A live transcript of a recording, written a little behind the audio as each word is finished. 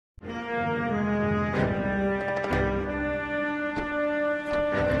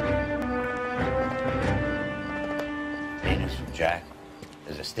Jack.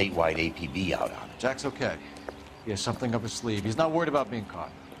 There's a statewide APB out on it. Jack's okay. He has something up his sleeve. He's not worried about being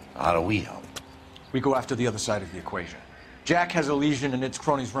caught. How do we help? We go after the other side of the equation. Jack has a legion and its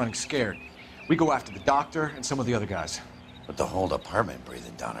cronies running scared. We go after the doctor and some of the other guys. But the whole department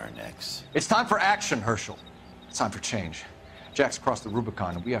breathing down our necks. It's time for action, Herschel. It's time for change. Jack's crossed the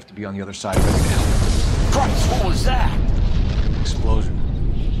Rubicon and we have to be on the other side of it now. Christ, what was that? Explosion.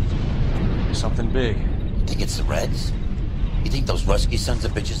 Something big. You think it's the Reds? You think those Rusky sons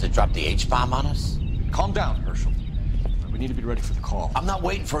of bitches that dropped the H-bomb on us? Calm down, Herschel. We need to be ready for the call. I'm not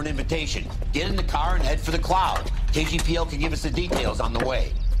waiting for an invitation. Get in the car and head for the cloud. KGPL can give us the details on the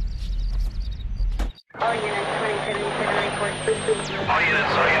way. All units,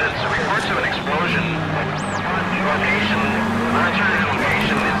 reports of an explosion. Location, monitoring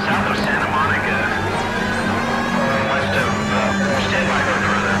location in south of Santa Monica. West of, stand by for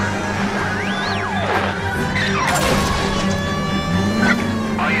further.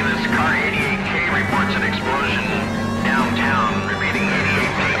 All units, car 88K reports an explosion downtown. Repeating,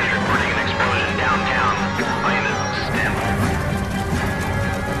 88K is reporting an explosion downtown. All units, stand by.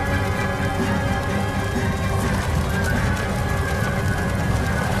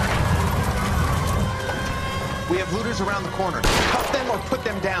 We have looters around the corner. Cuff them or put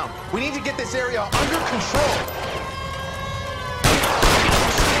them down. We need to get this area under control.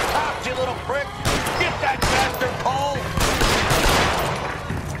 Cops, you little prick! Get that bastard, Cole!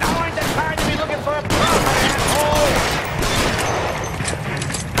 Now ain't the time to be looking for a profit, asshole!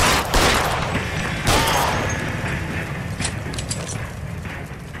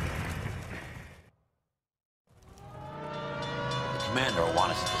 The commander will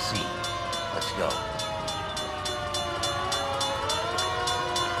want us at the scene. Let's go.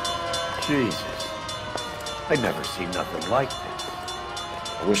 Jesus. I've never seen nothing like this.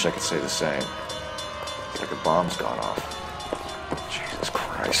 I wish I could say the same. It's like a bomb's gone off. Jesus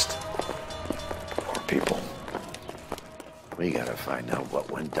Christ. Poor people. We gotta find out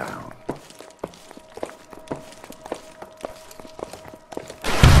what went down.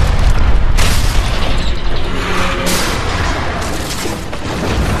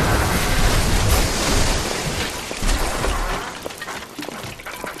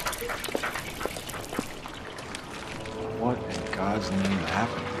 What in God's name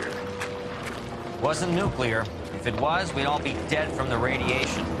happened here? Wasn't nuclear. If it was, we'd all be dead from the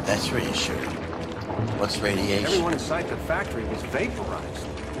radiation. That's reassuring. What's radiation? Everyone inside the factory was vaporized.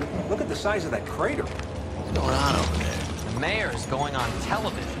 Look at the size of that crater. What's going on over there? The mayor's going on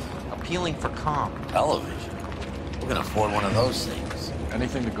television, appealing for calm. Television? We're gonna afford one of those things.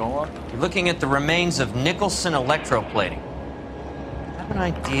 Anything to go on? You're looking at the remains of Nicholson Electroplating. I have an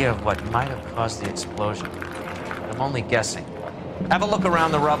idea of what might have caused the explosion. But I'm only guessing. Have a look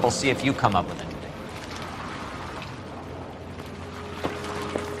around the rubble, see if you come up with anything.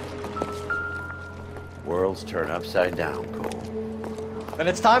 Worlds turn upside down, Cole. Then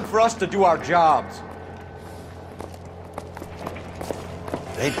it's time for us to do our jobs.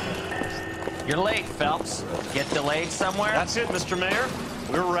 You're late, Phelps. Get delayed somewhere? That's it, Mr. Mayor.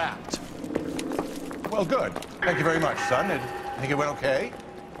 We're wrapped. Well, good. Thank you very much, son. I think it went okay.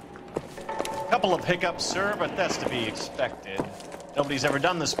 Couple of hiccups, sir, but that's to be expected. Nobody's ever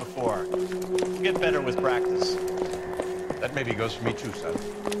done this before. Get better with practice. That maybe goes for me too, son.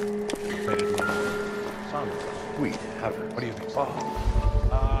 Sweet heaven. What do you think, Oh,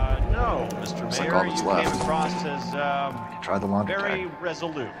 son? No, Mr. Looks like Mayor, all you that's came left. across as, Try the laundry very bag.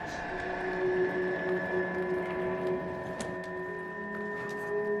 resolute.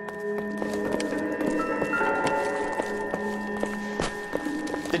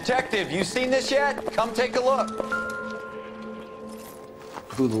 Detective, you seen this yet? Come take a look.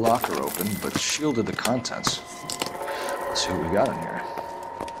 Blew the locker open, but shielded the contents. Let's see what we got in here.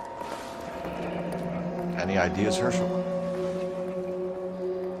 Any ideas, Herschel?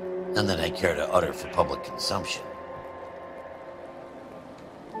 None that I care to utter for public consumption.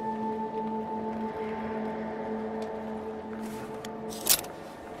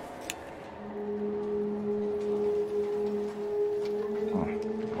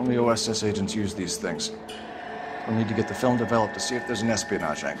 Only OSS agents use these things. We'll need to get the film developed to see if there's an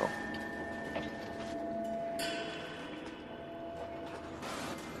espionage angle.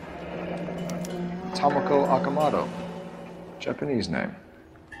 Tomoko Akamoto. Japanese name.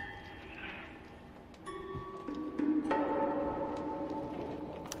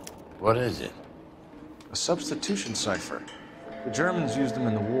 What is it? A substitution cipher. The Germans used them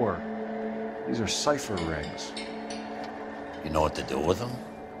in the war. These are cipher rings. You know what to do with them?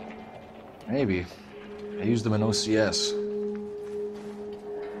 Maybe. I used them in OCS.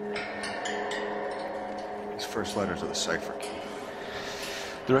 These first letters are the cipher key.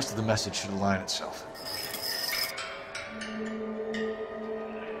 The rest of the message should align itself.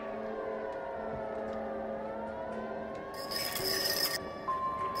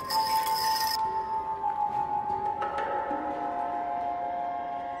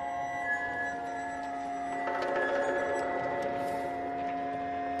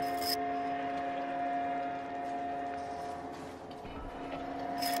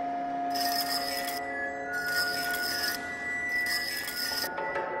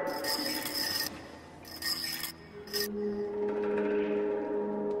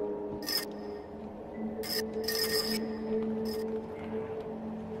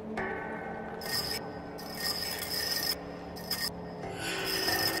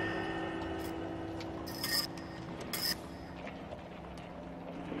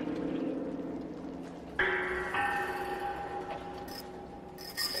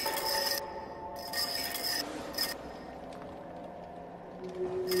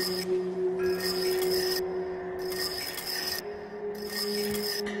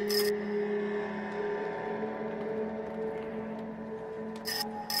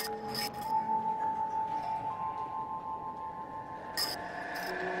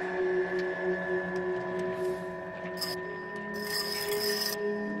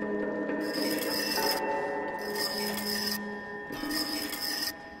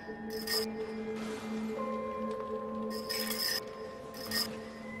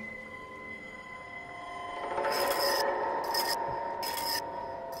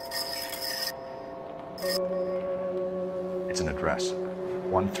 It's an address,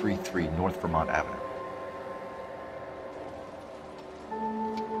 133 North Vermont Avenue.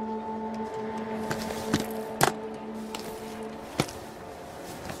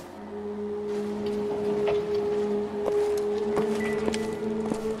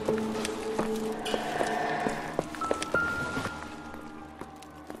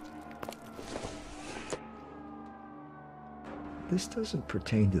 This doesn't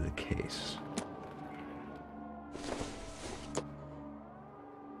pertain to the case.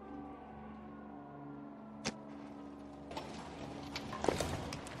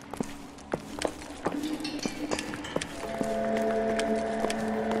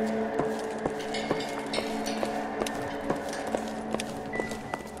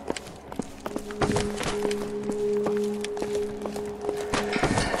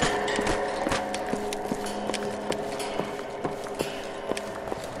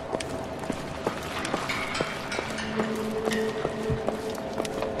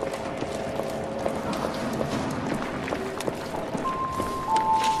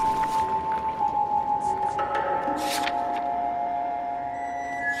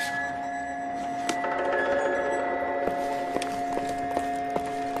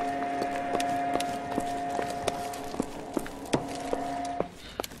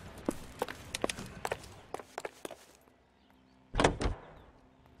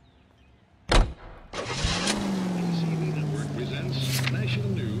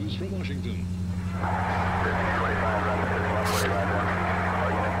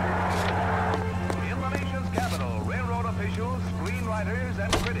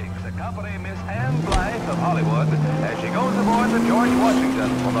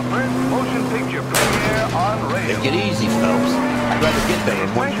 Take it easy, folks. I'd rather get there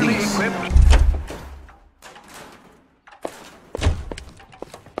in one piece.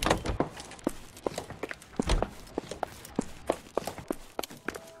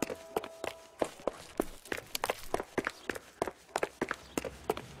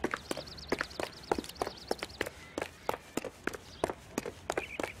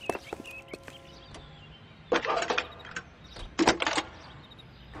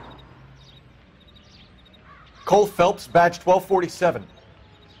 Cole Phelps, badge 1247.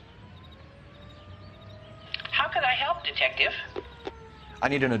 How can I help, Detective? I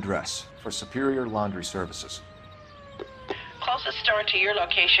need an address for Superior Laundry Services. Closest store to your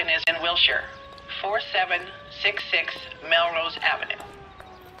location is in Wilshire, 4766 Melrose Avenue.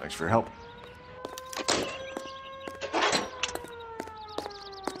 Thanks for your help.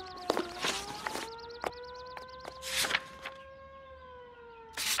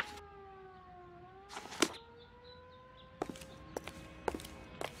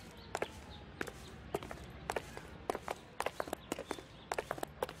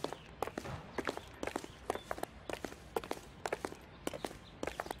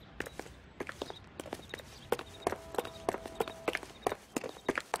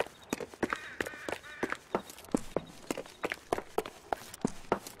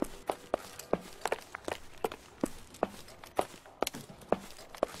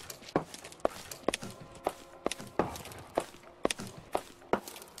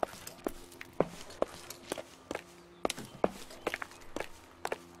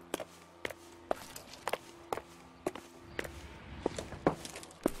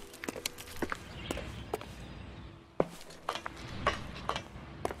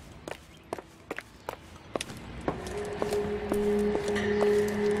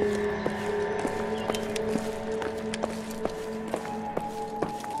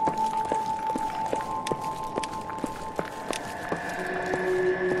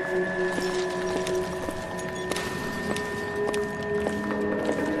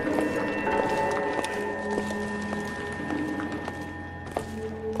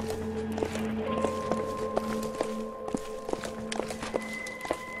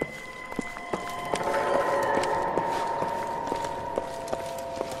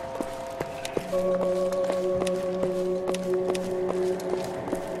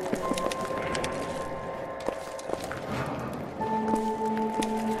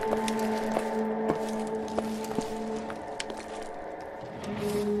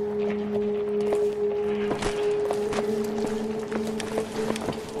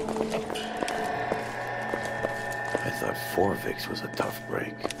 Vorvix was a tough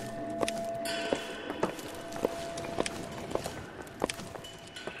break.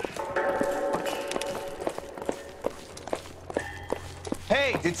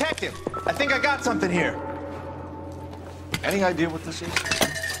 Hey, detective! I think I got something here. Any idea what this is?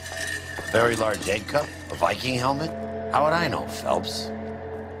 Very large egg cup? A Viking helmet? How would I know, Phelps?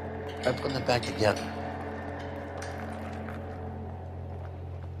 Try putting it back together.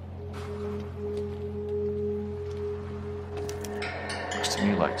 Looks to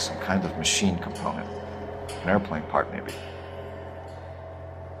me like some kind of machine component. An airplane part, maybe.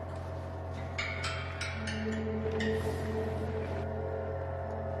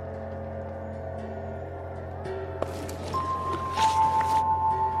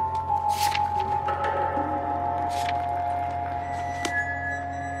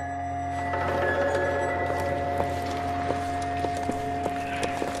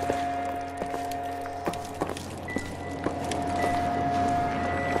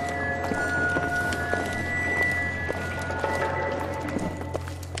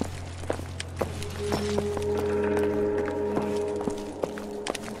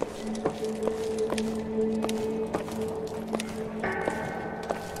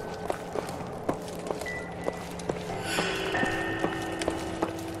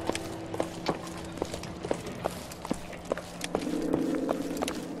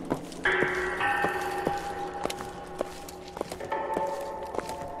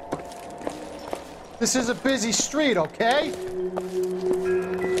 This is a busy street, okay?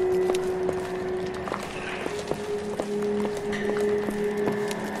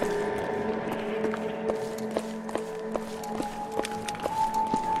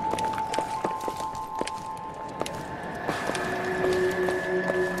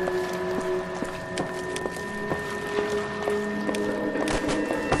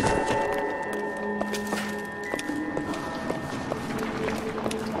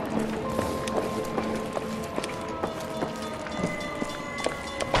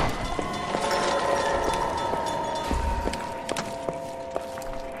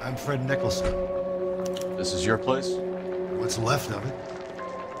 I'm Fred Nicholson. This is your place? What's left of it.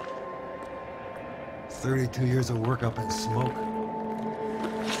 32 years of work up in smoke.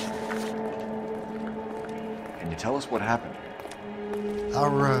 Can you tell us what happened?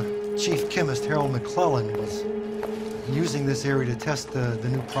 Our chief chemist, Harold McClellan, was using this area to test the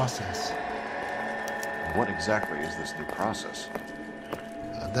new process. What exactly is this new process?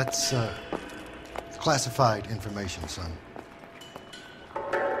 That's classified information, son.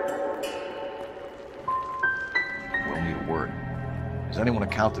 We'll need a word. Has anyone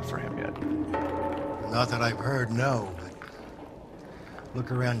accounted for him yet? Not that I've heard, no, but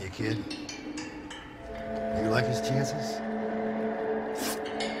look around you, kid. You like his chances?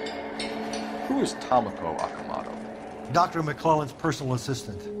 Who is Tomoko Akamoto? Dr. McClellan's personal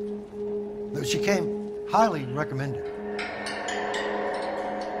assistant. She came highly recommended.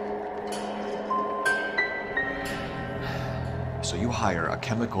 So you hire a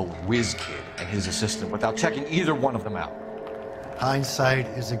chemical whiz kid and his assistant without checking either one of them out? Hindsight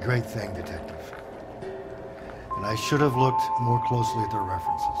is a great thing, detective. And I should have looked more closely at their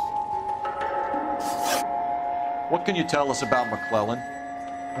references. What can you tell us about McClellan?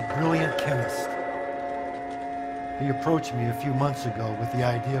 A brilliant chemist. He approached me a few months ago with the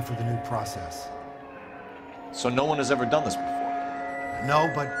idea for the new process. So no one has ever done this before? No,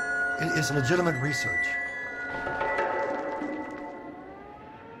 but it's legitimate research.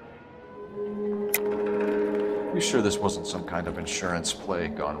 You sure this wasn't some kind of insurance play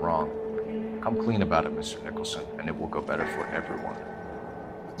gone wrong? Come clean about it, Mr. Nicholson, and it will go better for everyone.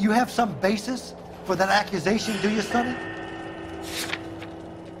 You have some basis for that accusation, do you, Sonny?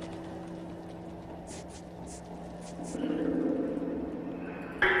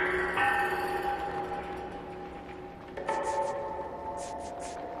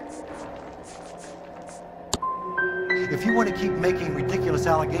 If you want to keep making ridiculous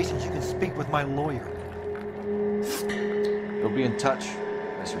allegations, you can speak with my lawyer. We'll be in touch,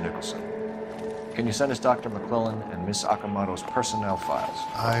 Mr. Nicholson. Can you send us Dr. McClellan and Miss Akamoto's personnel files?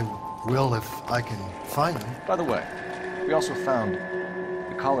 I will if I can find them. By the way, we also found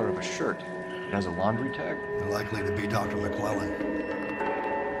the collar of a shirt. It has a laundry tag. Likely to be Dr. McClellan.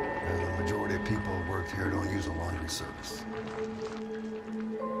 The majority of people who work here don't use a laundry service.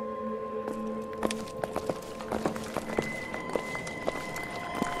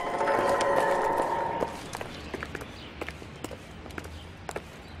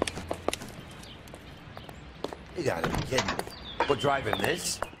 driving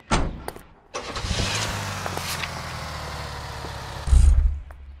this?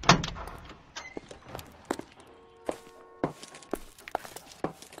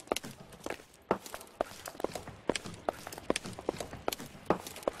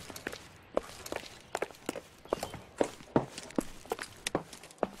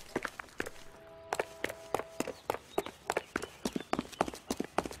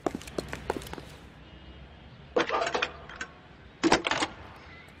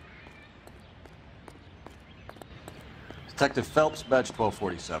 Detective Phelps, badge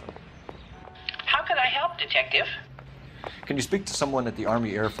 1247. How can I help, Detective? Can you speak to someone at the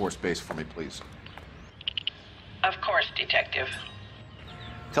Army Air Force Base for me, please? Of course, Detective.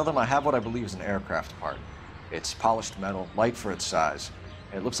 Tell them I have what I believe is an aircraft part. It's polished metal, light for its size,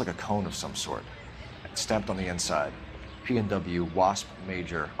 and it looks like a cone of some sort. It's stamped on the inside. P&W Wasp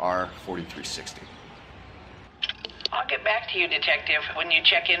Major R4360. I'll get back to you, Detective, when you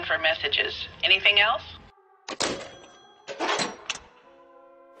check in for messages. Anything else?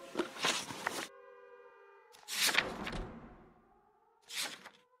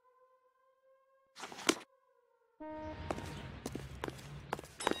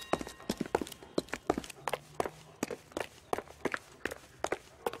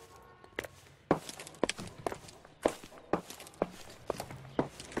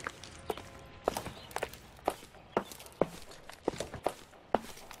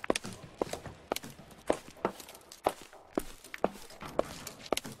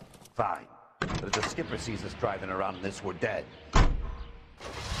 Fine. But if the skipper sees us driving around in this, we're dead.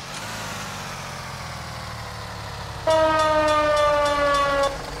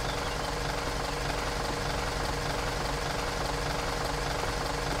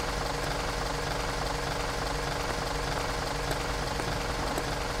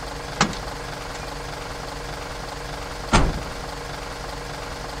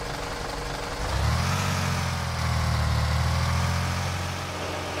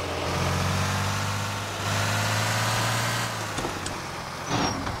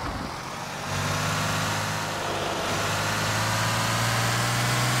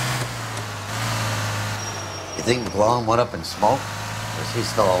 You think McClellan went up in smoke? Or is he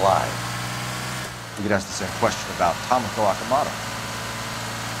still alive? You could ask the same question about Tomoko Akamoto.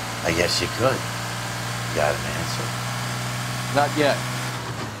 I guess you could. You got an answer? Not yet.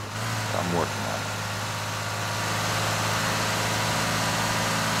 I'm working on it.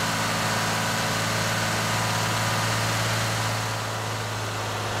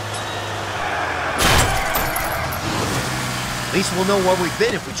 At least we'll know where we've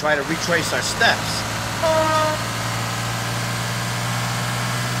been if we try to retrace our steps.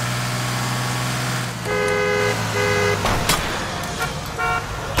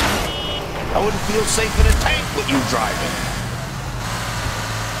 I wouldn't feel safe in a tank with you driving.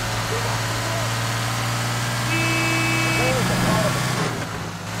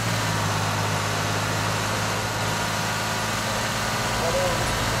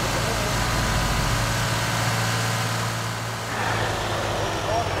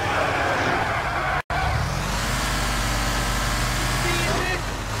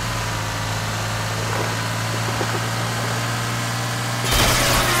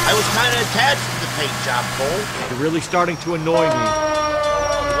 I was kind of attached to the paint job, Cole. You're really starting to annoy me.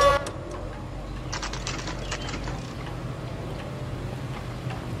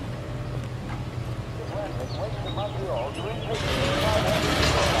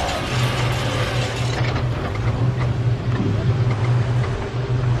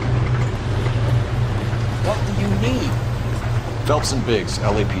 What do you need? Phelps and Biggs,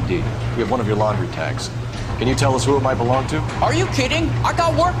 LAPD. We have one of your laundry tags. Can you tell us who it might belong to? Are you kidding? I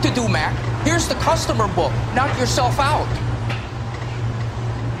got work to do, Mac. Here's the customer book. Knock yourself out.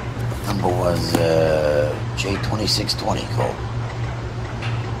 Number was J2620, Cole.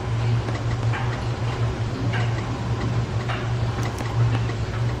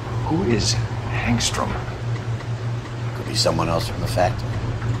 Who is Hangstrom? Could be someone else from the factory.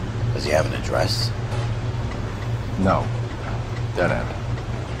 Does he have an address? No. Dead end.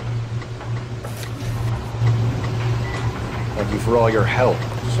 Thank you for all your help,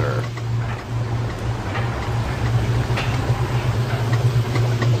 sir.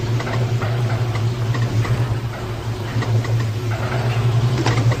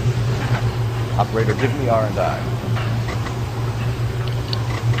 Operator, give me R&I.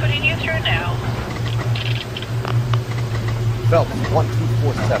 Putting you through now. Phelps,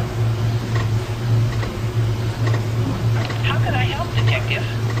 1247. How can I help, Detective?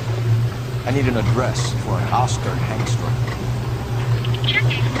 I need an address for an Oscar Hangstrom.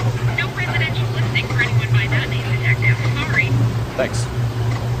 Checking. No residential listing for anyone by that name, Detective. Sorry. Thanks.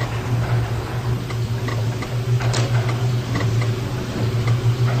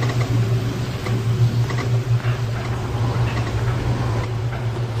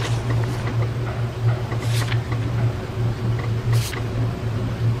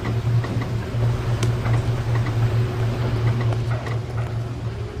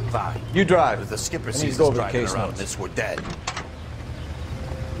 Fine. You drive. If the skipper I need sees to go us over the driving case around notes. this, we're dead.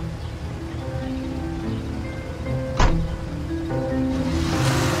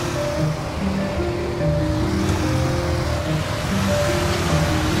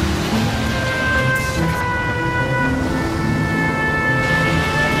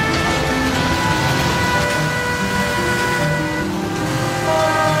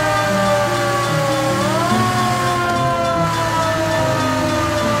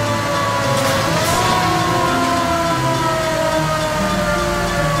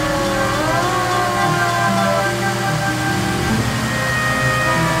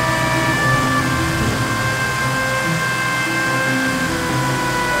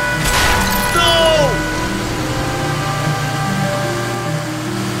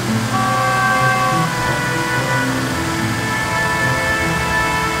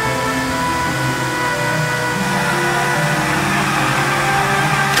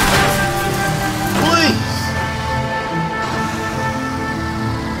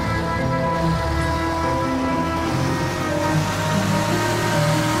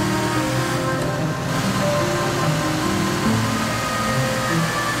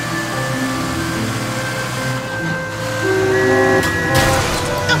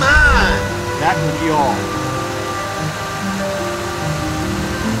 That would be all.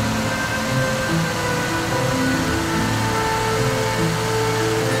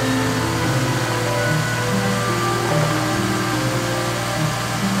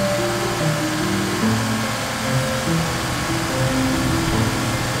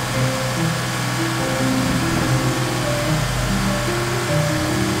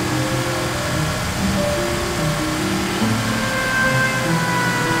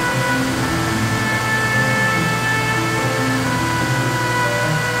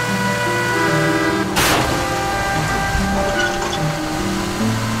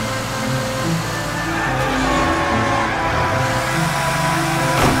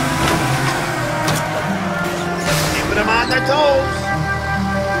 Keeping them on their toes.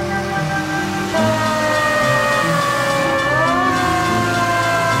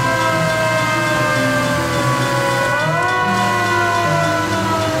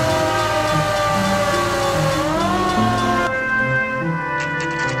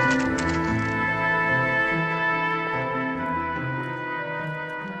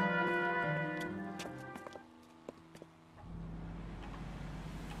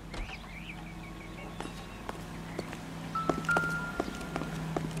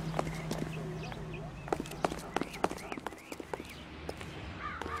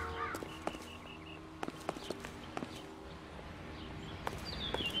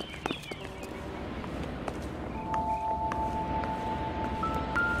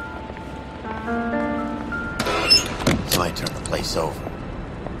 Might turn the place over.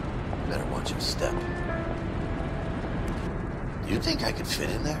 Better watch your step. Do you think I could fit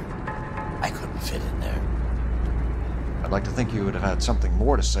in there? I couldn't fit in there. I'd like to think you would have had something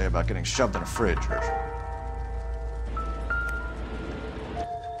more to say about getting shoved in a fridge, Herschel.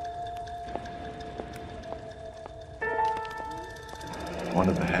 One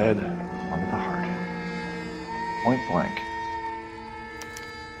to the head, one to the heart. Point blank.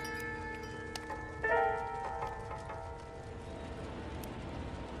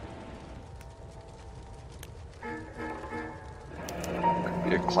 Could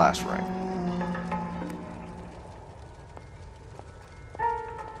be a class ring.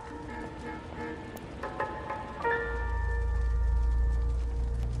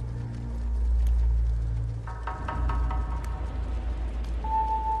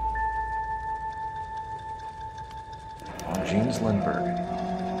 Jeans Lindbergh.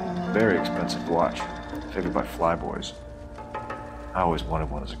 Very expensive watch. Figured by flyboys. I always wanted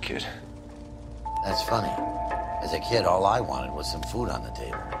one as a kid. That's funny. As a kid, all I wanted was some food on the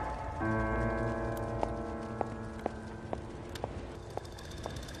table.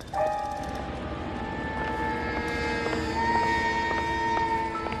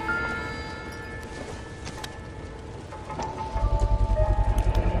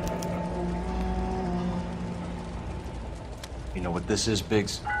 You know what this is,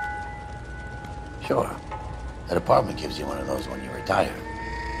 Biggs? Sure. That apartment gives you one of those when you retire.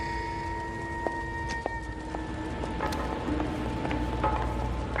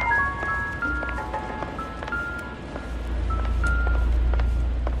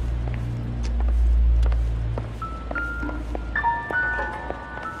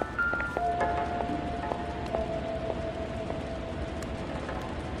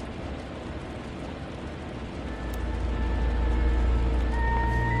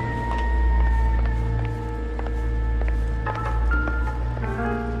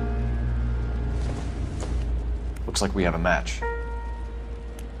 Looks like we have a match.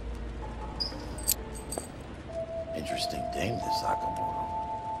 Interesting dame, this Sakamoto.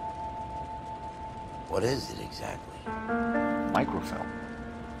 What is it exactly? Microfilm.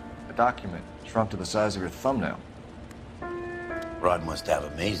 A document shrunk to the size of your thumbnail. Rod must have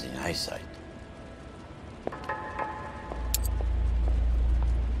amazing eyesight.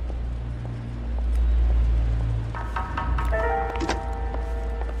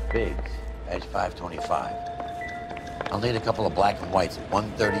 Biggs, edge 525. I'll need a couple of black and whites at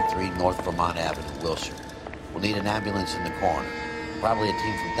 133 North Vermont Avenue, Wilshire. We'll need an ambulance in the corner. Probably a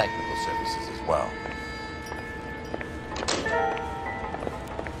team from technical services as well.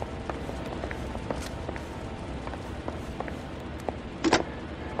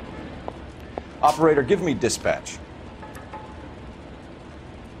 Operator, give me dispatch.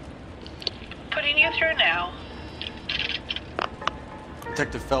 Putting you through now.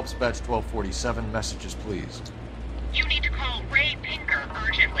 Detective Phelps, badge 1247. Messages, please. You need to call Ray Pinker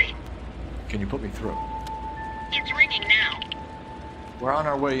urgently. Can you put me through? It's ringing now. We're on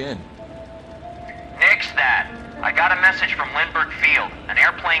our way in. Nix that. I got a message from Lindbergh Field. An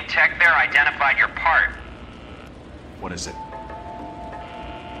airplane tech there identified your part. What is it?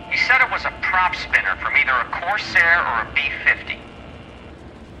 He said it was a prop spinner from either a Corsair or a B-50.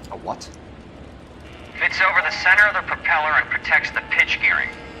 A what? Fits over the center of the propeller and protects the pitch gearing.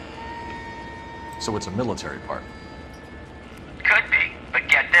 So it's a military part. Could be, but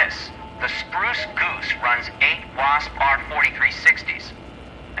get this. The Spruce Goose runs 8 Wasp R-4360s.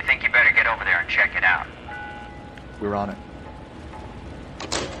 I think you better get over there and check it out. We're on it.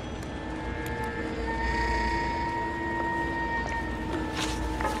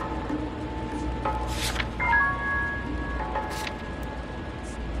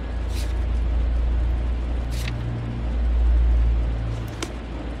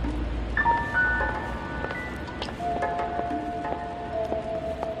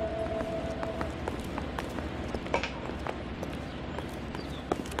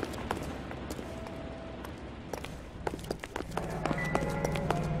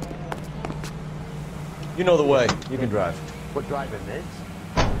 You know the way. You can drive. What driving is?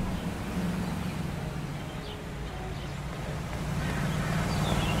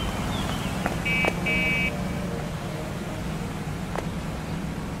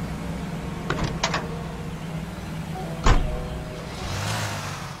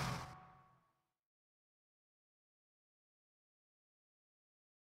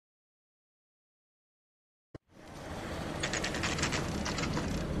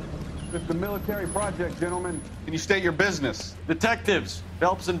 It's a military project, gentlemen. Can you state your business? Detectives,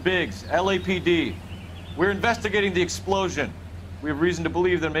 Phelps and Biggs, LAPD. We're investigating the explosion. We have reason to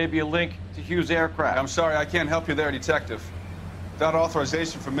believe there may be a link to Hughes' aircraft. I'm sorry, I can't help you there, Detective. Without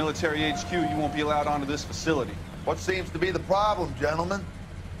authorization from military HQ, you won't be allowed onto this facility. What seems to be the problem, gentlemen?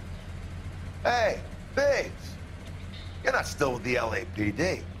 Hey, Biggs. You're not still with the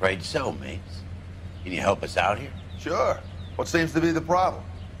LAPD. Right so, mates. Can you help us out here? Sure. What seems to be the problem?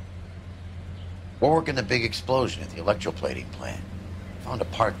 We're working the big explosion at the electroplating plant. Found a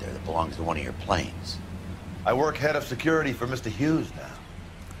part there that belongs to one of your planes. I work head of security for Mr. Hughes now.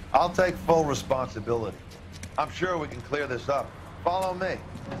 I'll take full responsibility. I'm sure we can clear this up. Follow me.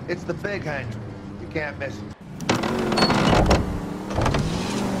 It's the big hangar. You can't miss it.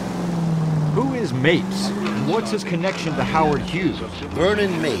 Who is Mapes? And what's his connection to Howard Hughes?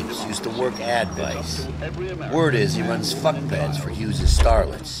 Vernon Mapes used to work Advice. Word is he runs fuck beds for Hughes'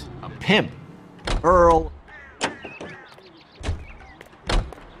 starlets. A pimp. Earl.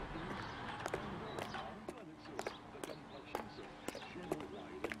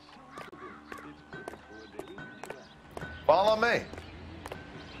 Follow me.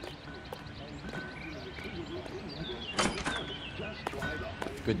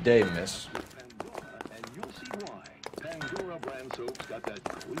 Good day, miss. And you'll see why. Pandora brand soap's got that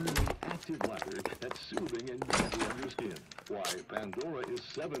creamy, active lather that's soothing and gentle on your skin. Why, Pandora is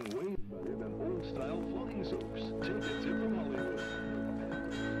 7 ways better than old-style floating soaps. Take a tip from Hollywood.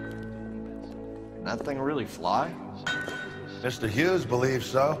 Can that thing really fly? Mr. Hughes believes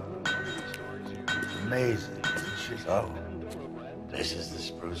so. Amazing. So, this is the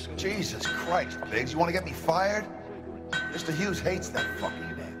Spruce Goose. Jesus Christ, Biggs. You want to get me fired? Mr. Hughes hates that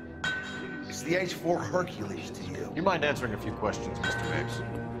fucking name. It's the H-4 Hercules to you. You mind answering a few questions, Mr. Mapes?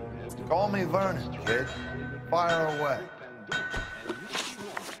 Call me Vernon, kid. Fire away.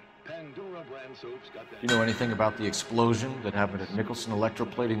 You know anything about the explosion that happened at Nicholson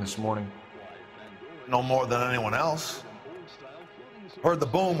Electroplating this morning? No more than anyone else. Heard the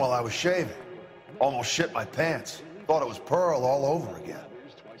boom while I was shaving. Almost shit my pants. Thought it was Pearl all over again.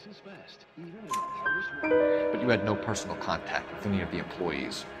 But you had no personal contact with any of the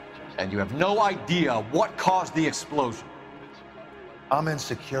employees. And you have no idea what caused the explosion. I'm in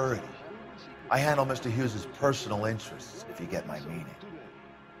security. I handle Mr. Hughes' personal interests, if you get my meaning.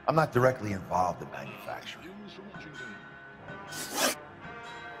 I'm not directly involved in manufacturing.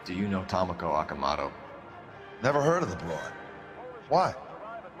 Do you know Tomoko Akamoto? Never heard of the broad. Why?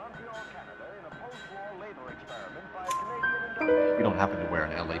 You don't happen to wear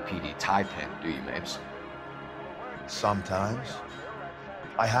an LAPD tie pin, do you, Mapes? Sometimes.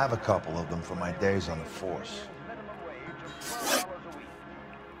 I have a couple of them from my days on the force.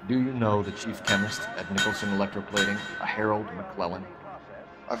 Do you know the chief chemist at Nicholson Electroplating, a Harold McClellan?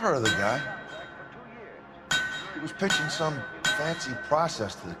 I've heard of the guy. He was pitching some fancy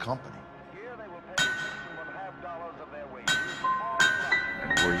process to the company.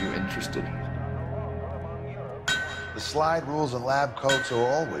 And were you interested? The slide rules and lab coats are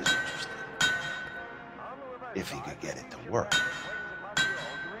always interesting. If he could get it to work.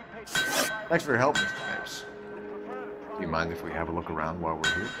 Thanks for your help, Mr. Mapes. Do you mind if we have a look around while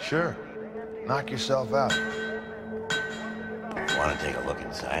we're here? Sure. Knock yourself out. You want to take a look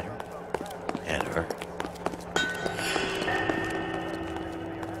inside her? And her?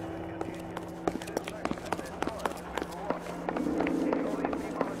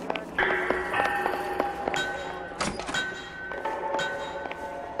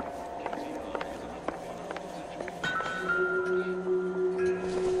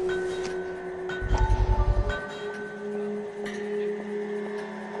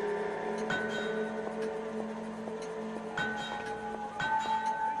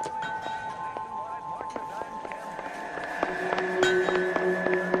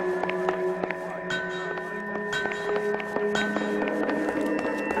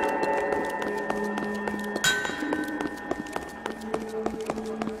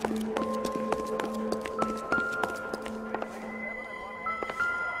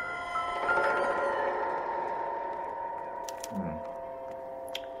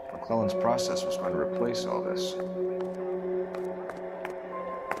 McClellan's process was going to replace all this.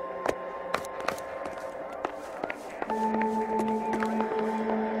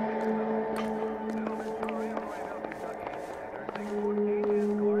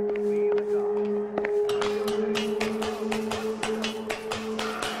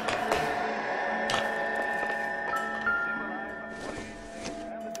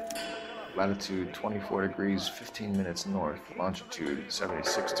 Latitude 24 degrees, 15 minutes north. Longitude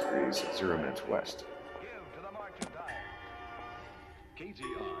 76 degrees, 0 minutes west. KTI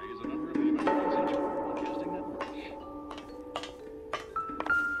is a member of the United States Broadcasting Network.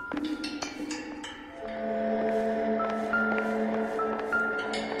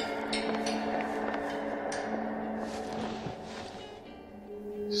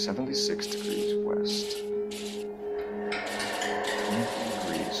 76 degrees west. 24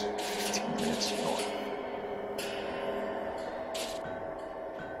 degrees, 15 minutes north.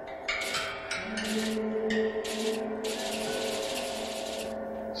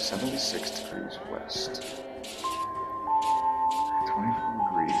 West. 24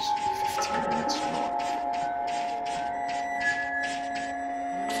 degrees, 15 minutes north.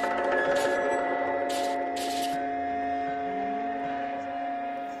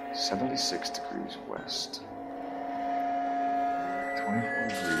 Degrees west. 24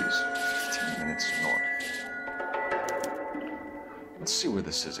 degrees, 15 minutes north. Let's see where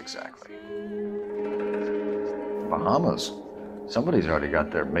this is exactly. Bahamas. Somebody's already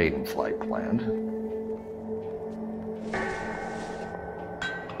got their maiden flight planned.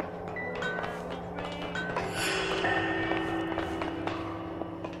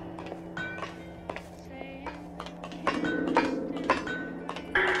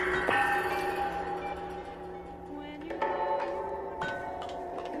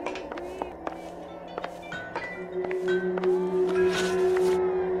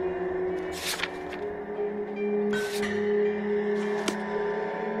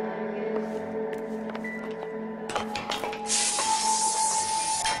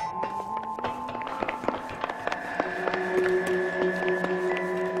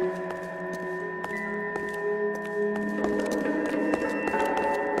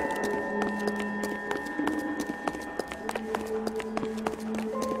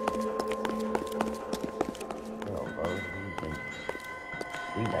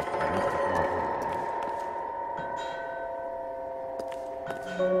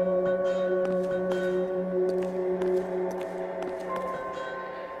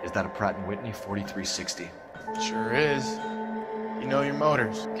 Is that a Pratt & Whitney 4360? Sure is. You know your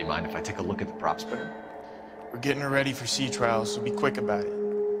motors. Do you mind if I take a look at the prop spinner? We're getting her ready for sea trials, so be quick about it.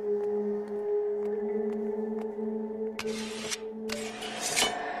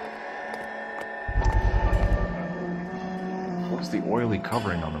 oily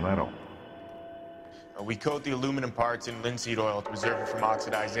covering on the metal. We coat the aluminum parts in linseed oil to preserve it from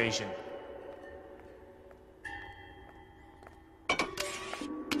oxidization.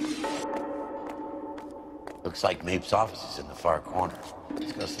 Looks like Mapes' office is in the far corner.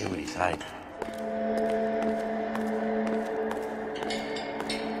 Let's go see what he's hiding.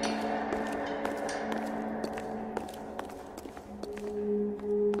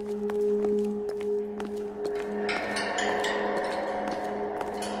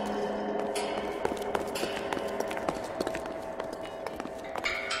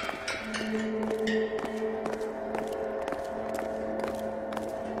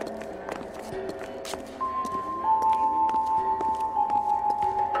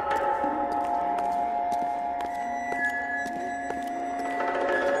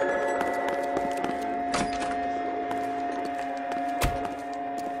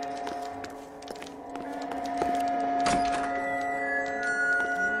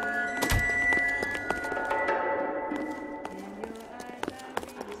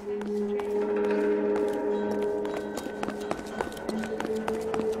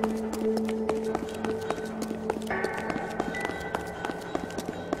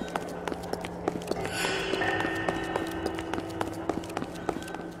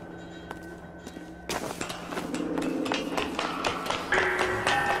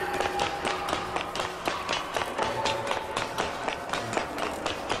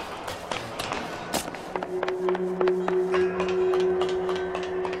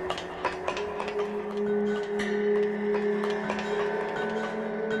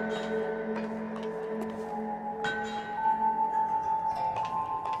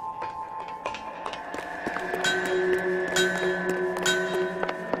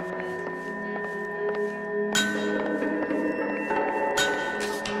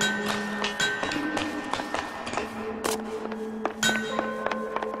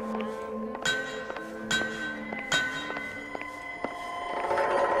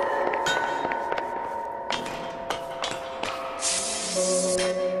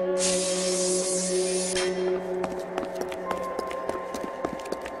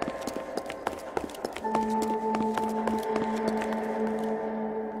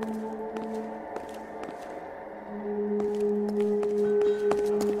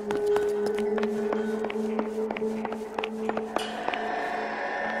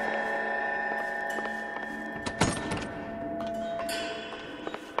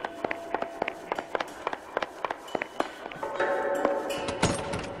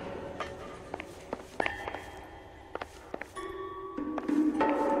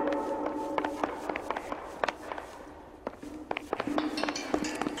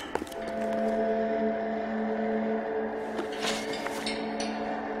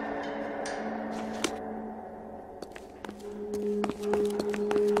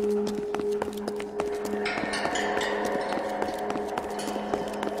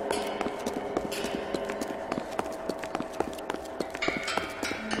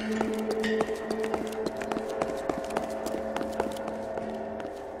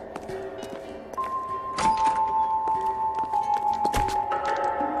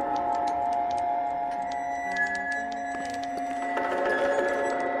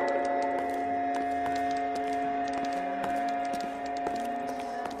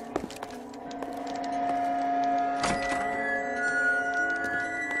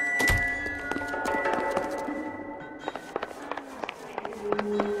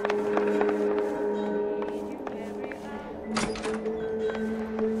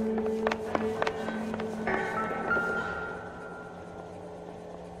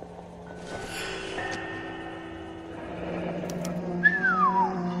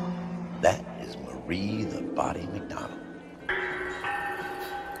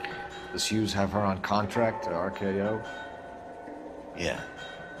 Does Hughes have her on contract to RKO? Yeah,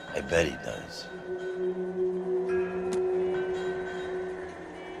 I bet he does.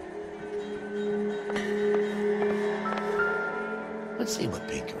 Let's see what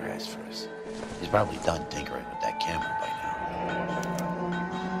Pinker has for us. He's probably done tinkering with that camera by now.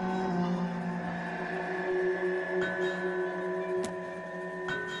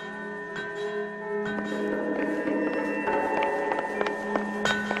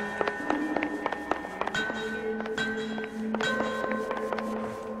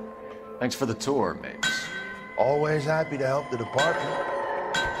 Thanks for the tour, Mapes. Always happy to help the department.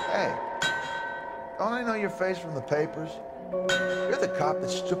 Hey, don't I know your face from the papers? You're the cop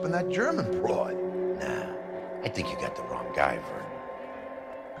that's stripping that German broad. Nah, I think you got the wrong guy, Vern.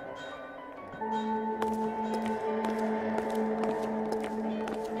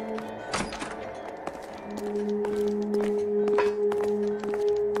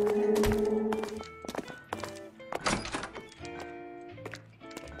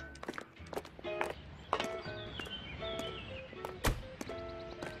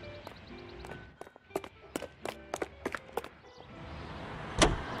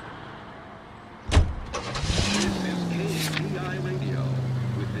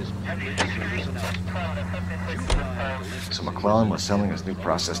 So McClellan was selling his new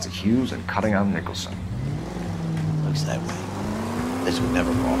process to Hughes and cutting on Nicholson. Looks that way. This would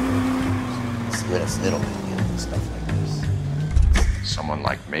never fall through. Split us middlemen dealing with stuff like this. Someone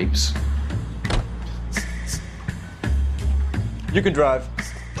like Mapes? You can drive.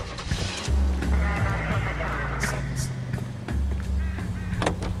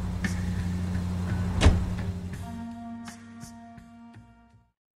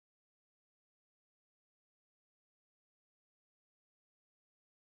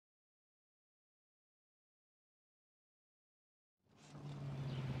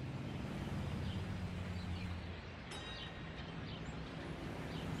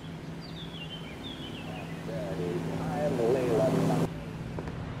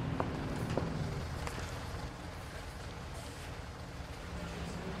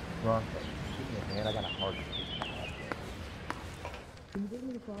 Wrong thing. Shoot me a hand. I got a heart. Can you bring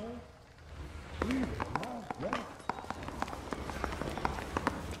me the fire?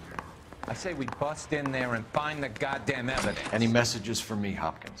 I say we bust in there and find the goddamn evidence. Any messages for me,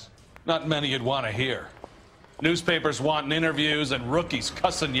 Hopkins? Not many you'd want to hear. Newspapers wanting interviews and rookies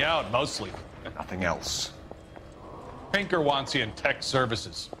cussing you out, mostly. Nothing else. Pinker wants you in tech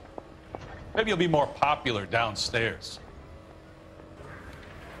services. Maybe you'll be more popular downstairs.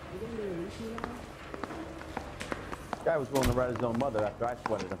 This guy was willing to write his own mother after I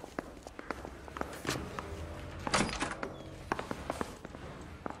sweated him.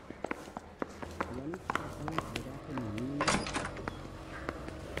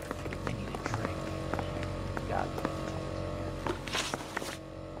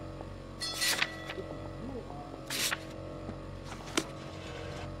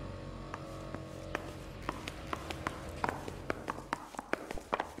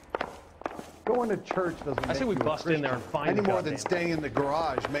 Going to church doesn't I say we bust in there and find any the more than goddamn staying in the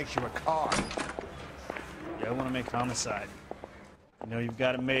garage makes you a car. Yeah, I want to make homicide. You know you've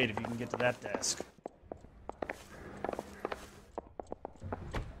got it made if you can get to that desk.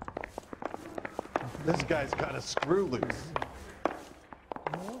 This guy's got a screw loose.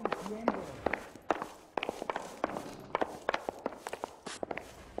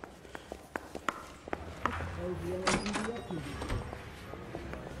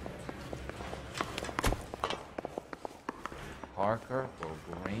 Parker or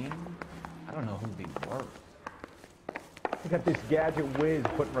Green? I don't know who they were. I got this gadget whiz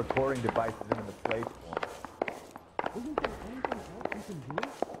putting recording devices into the place for him.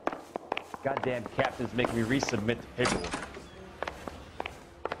 Goddamn captain's making me resubmit the paperwork.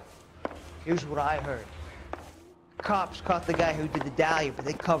 Here's what I heard. Cops caught the guy who did the dahlia, but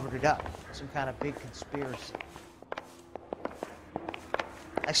they covered it up. Some kind of big conspiracy.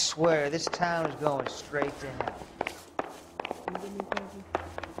 I swear, this town is going straight to hell.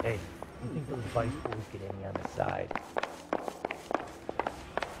 Hey, you think those vice fools get any on the side?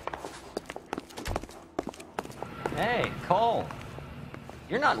 Hey, Cole.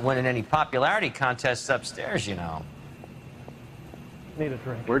 You're not winning any popularity contests upstairs, you know. Need a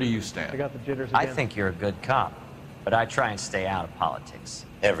drink. Where do you stand? I got the jitters again. I think you're a good cop, but I try and stay out of politics.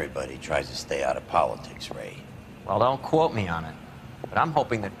 Everybody tries to stay out of politics, Ray. Well, don't quote me on it, but I'm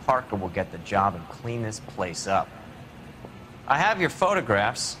hoping that Parker will get the job and clean this place up. I have your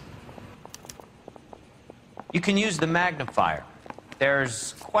photographs. You can use the magnifier.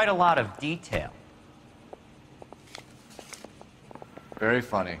 There's quite a lot of detail. Very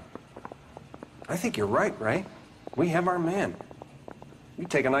funny. I think you're right, Ray. We have our man. You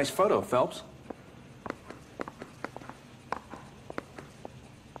take a nice photo, Phelps.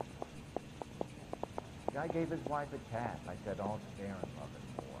 Guy gave his wife a tap. I said, don't stare and love it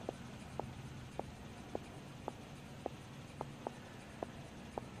more.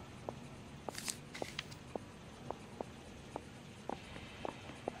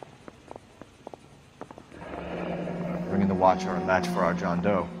 Bringing the watch are a match for our John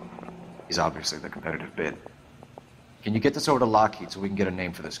Doe. He's obviously the competitive bid. Can you get this over to Lockheed so we can get a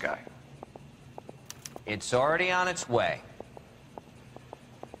name for this guy? It's already on its way.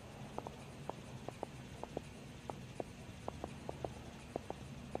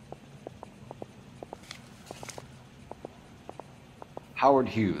 Howard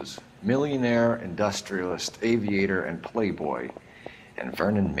Hughes, millionaire, industrialist, aviator, and playboy, and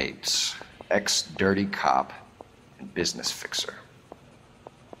Vernon Mapes, ex-dirty cop and business fixer.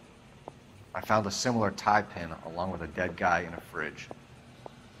 I found a similar tie pin along with a dead guy in a fridge.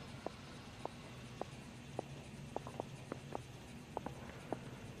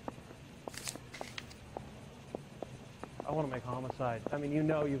 I want to make homicide. I mean, you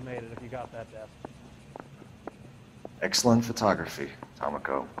know you've made it if you got that desk. Excellent photography,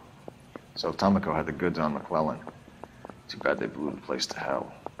 Tomoko. So Tomiko had the goods on McClellan. Too bad they blew the place to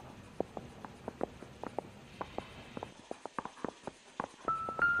hell.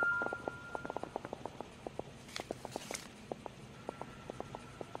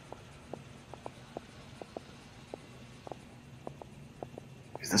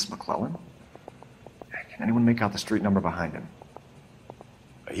 Is this McClellan? Can anyone make out the street number behind him?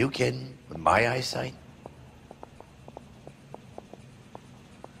 Are you kidding? With my eyesight?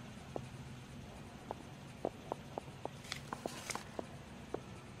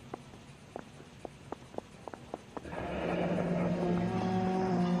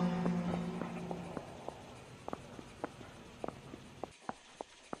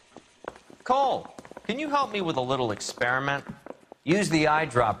 Cole, can you help me with a little experiment? Use the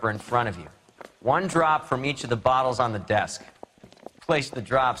eyedropper in front of you. One drop from each of the bottles on the desk. Place the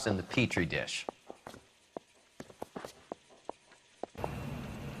drops in the Petri dish.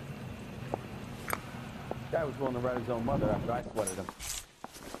 Guy was willing to write his own mother after I sweated him.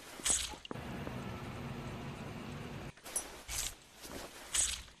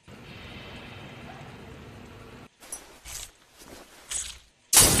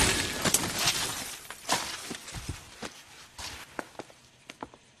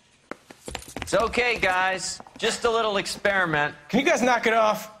 It's okay, guys. Just a little experiment. Can you guys knock it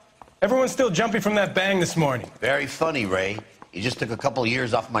off? Everyone's still jumping from that bang this morning. Very funny, Ray. You just took a couple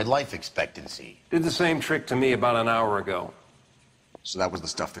years off my life expectancy. Did the same trick to me about an hour ago. So that was the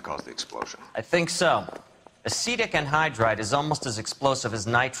stuff that caused the explosion? I think so. Acetic anhydride is almost as explosive as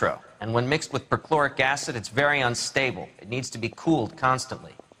nitro, and when mixed with perchloric acid, it's very unstable. It needs to be cooled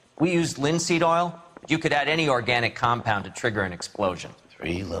constantly. We used linseed oil, but you could add any organic compound to trigger an explosion.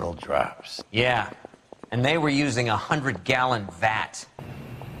 3 little drops. Yeah, and they were using a 100-gallon vat.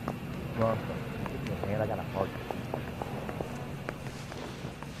 Well, man, I got a heart.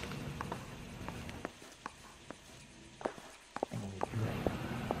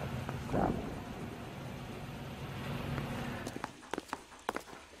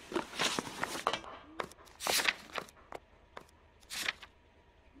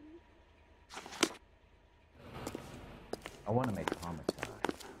 I want to make homicide.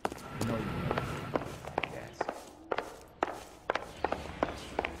 You know you can make yes.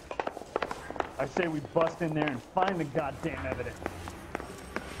 I say we bust in there and find the goddamn evidence.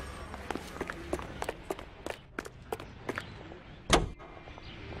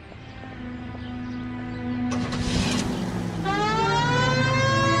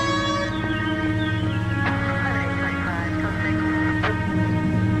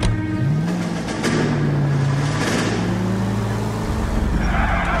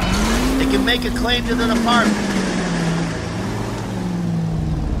 Make a claim to the department.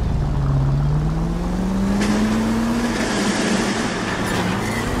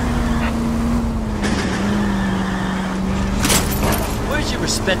 Where's your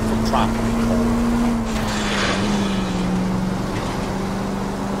respect for property, Cole?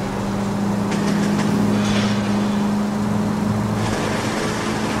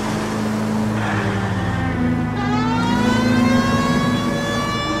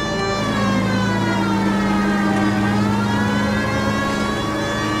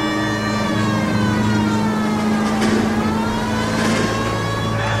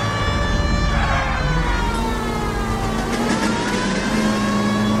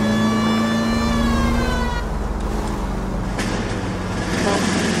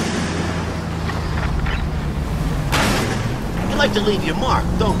 To leave your mark,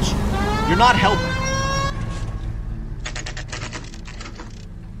 don't you? You're not helping.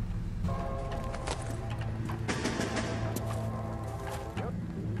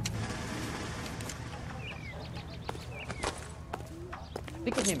 I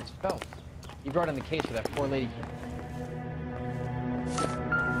think his name is Phelps. He brought in the case for that poor lady.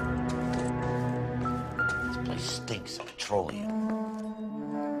 This place stinks of petroleum.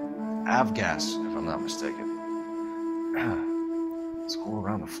 Avgas, if I'm not mistaken. It's all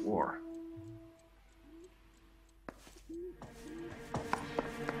around the floor.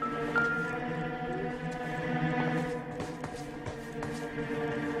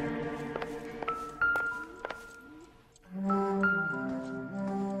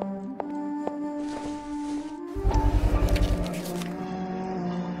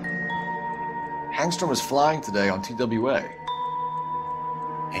 Hangstrom was flying today on TWA.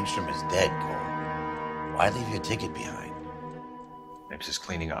 Hangstrom is dead, Cole. Why leave your ticket behind? Mapes is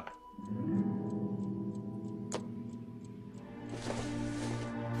cleaning up.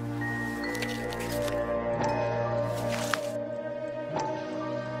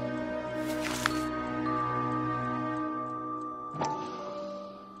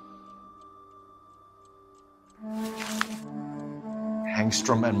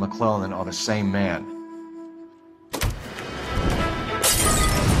 Engstrom and McClellan are the same man. The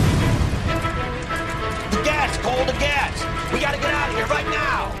gas, Cole, the gas! We gotta get out of here right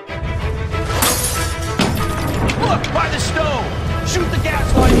now! Look, by the stove! Shoot the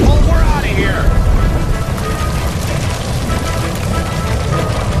gas light, Cole, we're out of here!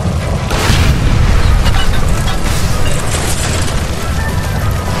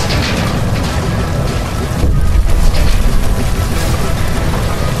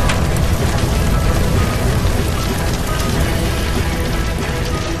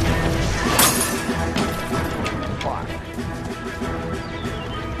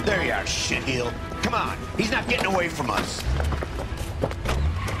 There you are, shitheel. Come on, he's not getting away from us.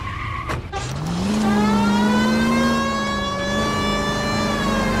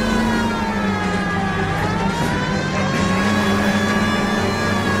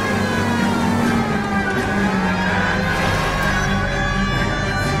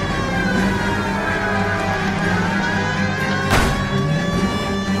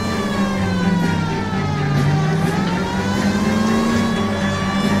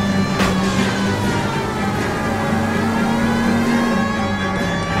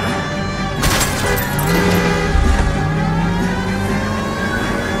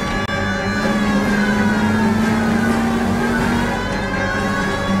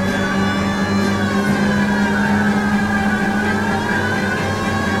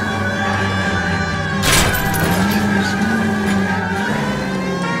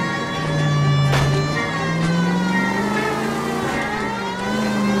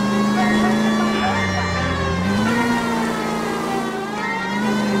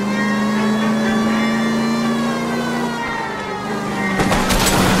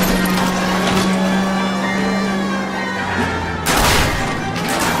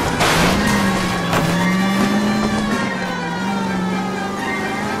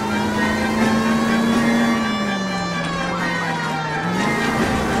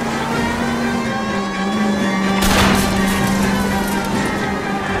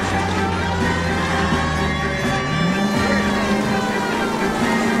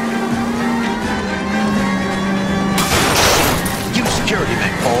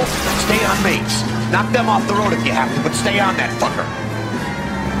 Knock them off the road if you have to, but stay on that fucker.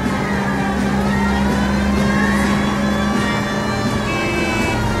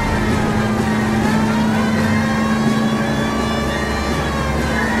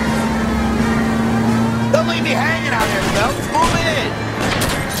 Don't leave me hanging out here, Phelps. Move in.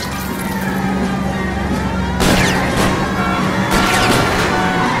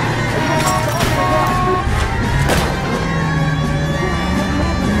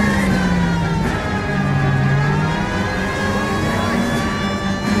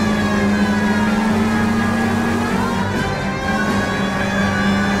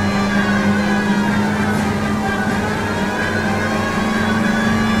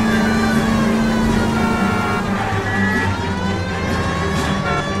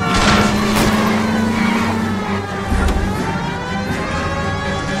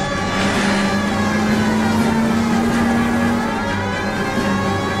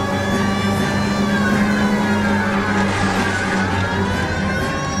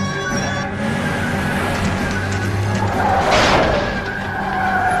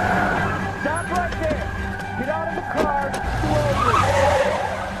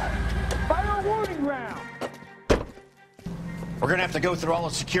 We're gonna have to go through all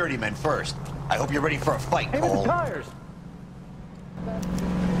the security men first. I hope you're ready for a fight, Cole. Aim at the tires!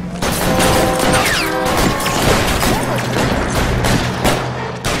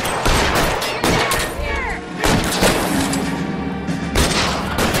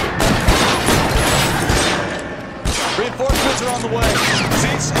 Reinforcements are on the way.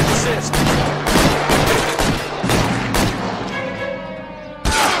 Cease and desist.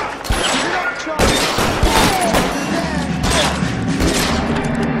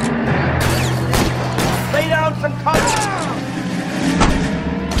 Lay down some cover!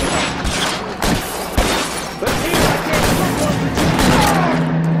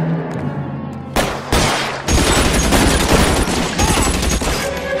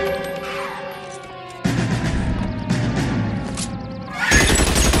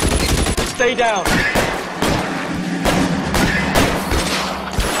 Stay down.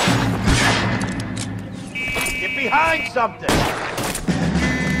 Get behind something!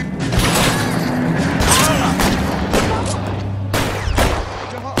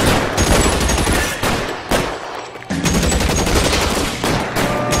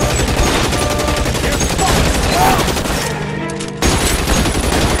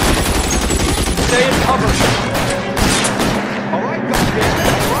 Stay in cover. All right, goddamn.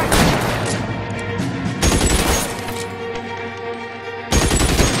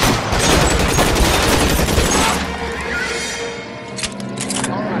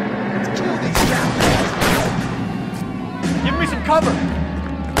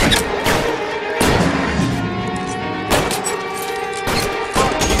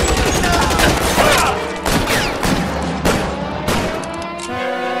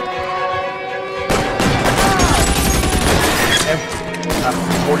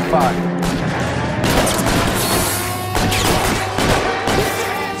 525.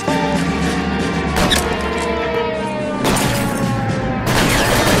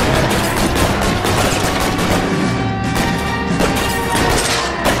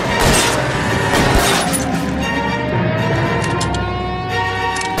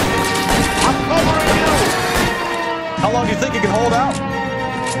 How long do you think you can hold out?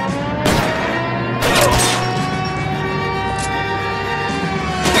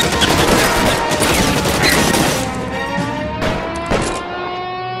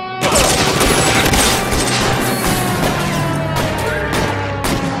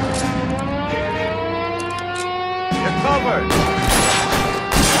 You're covered.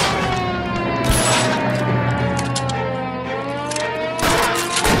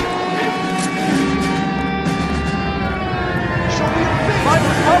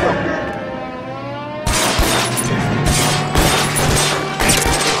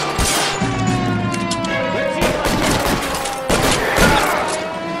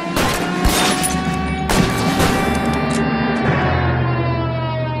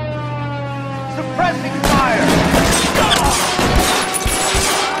 Suppressing fire!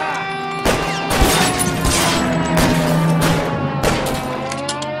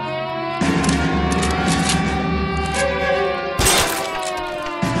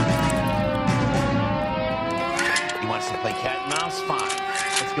 He wants to play cat and mouse? Fine.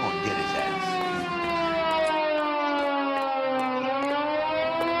 Let's go and get his ass.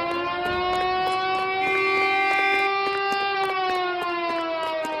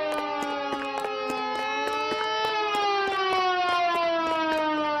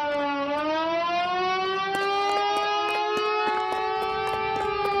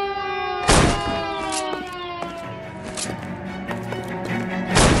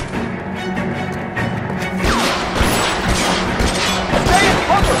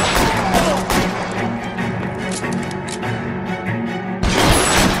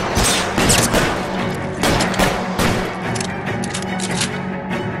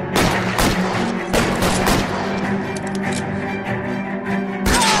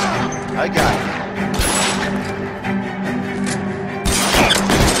 I got it.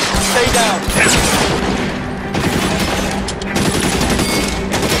 Stay down.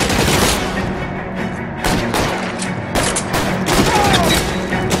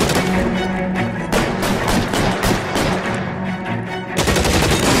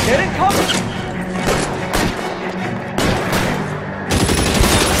 Get it covered.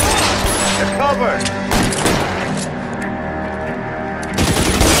 You're covered.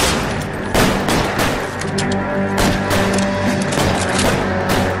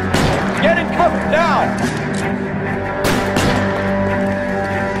 Get it covered now.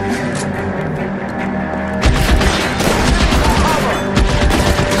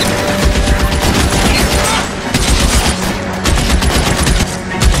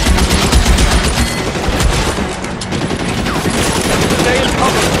 Stay in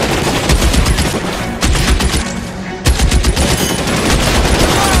cover.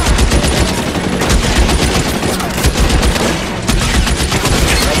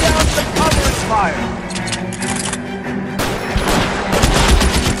 Lay down some cover and fire.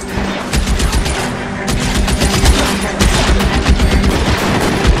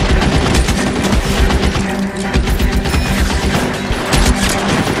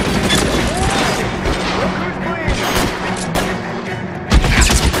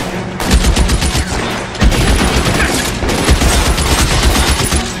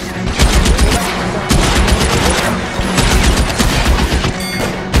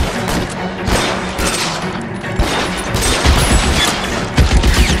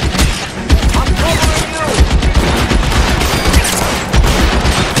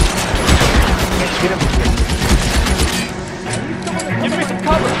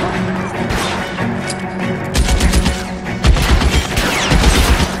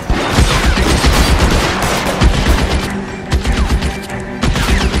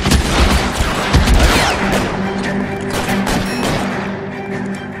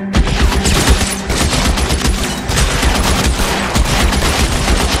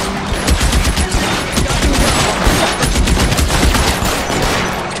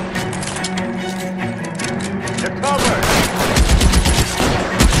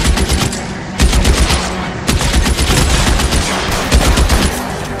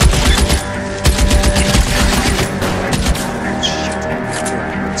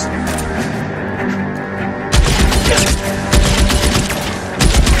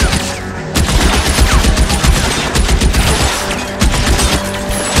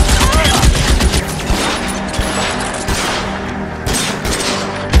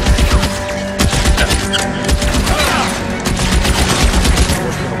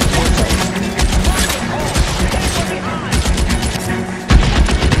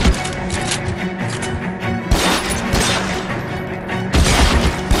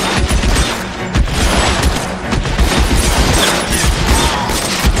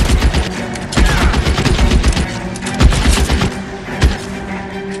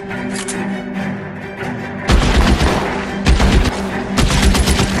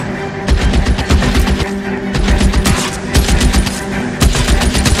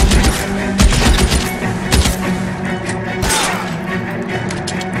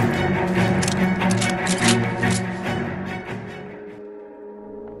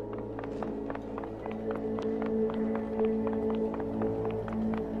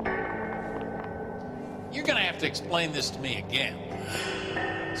 to explain this to me again.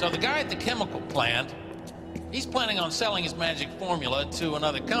 So the guy at the chemical plant, he's planning on selling his magic formula to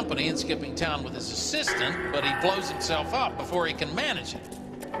another company and skipping town with his assistant, but he blows himself up before he can manage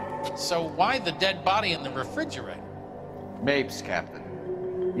it. So why the dead body in the refrigerator? Mapes,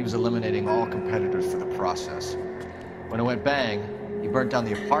 Captain. He was eliminating all competitors for the process. When it went bang, he burnt down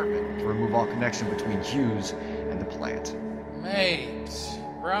the apartment to remove all connection between Hughes and the plant. Mapes,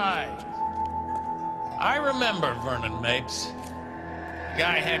 right. I remember Vernon Mapes. The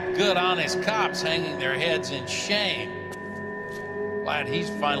guy had good, honest cops hanging their heads in shame. Glad he's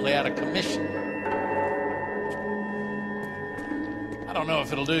finally out of commission. I don't know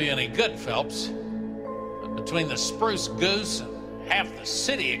if it'll do you any good, Phelps, but between the spruce goose and half the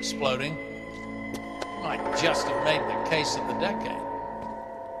city exploding, you might just have made the case of the decade.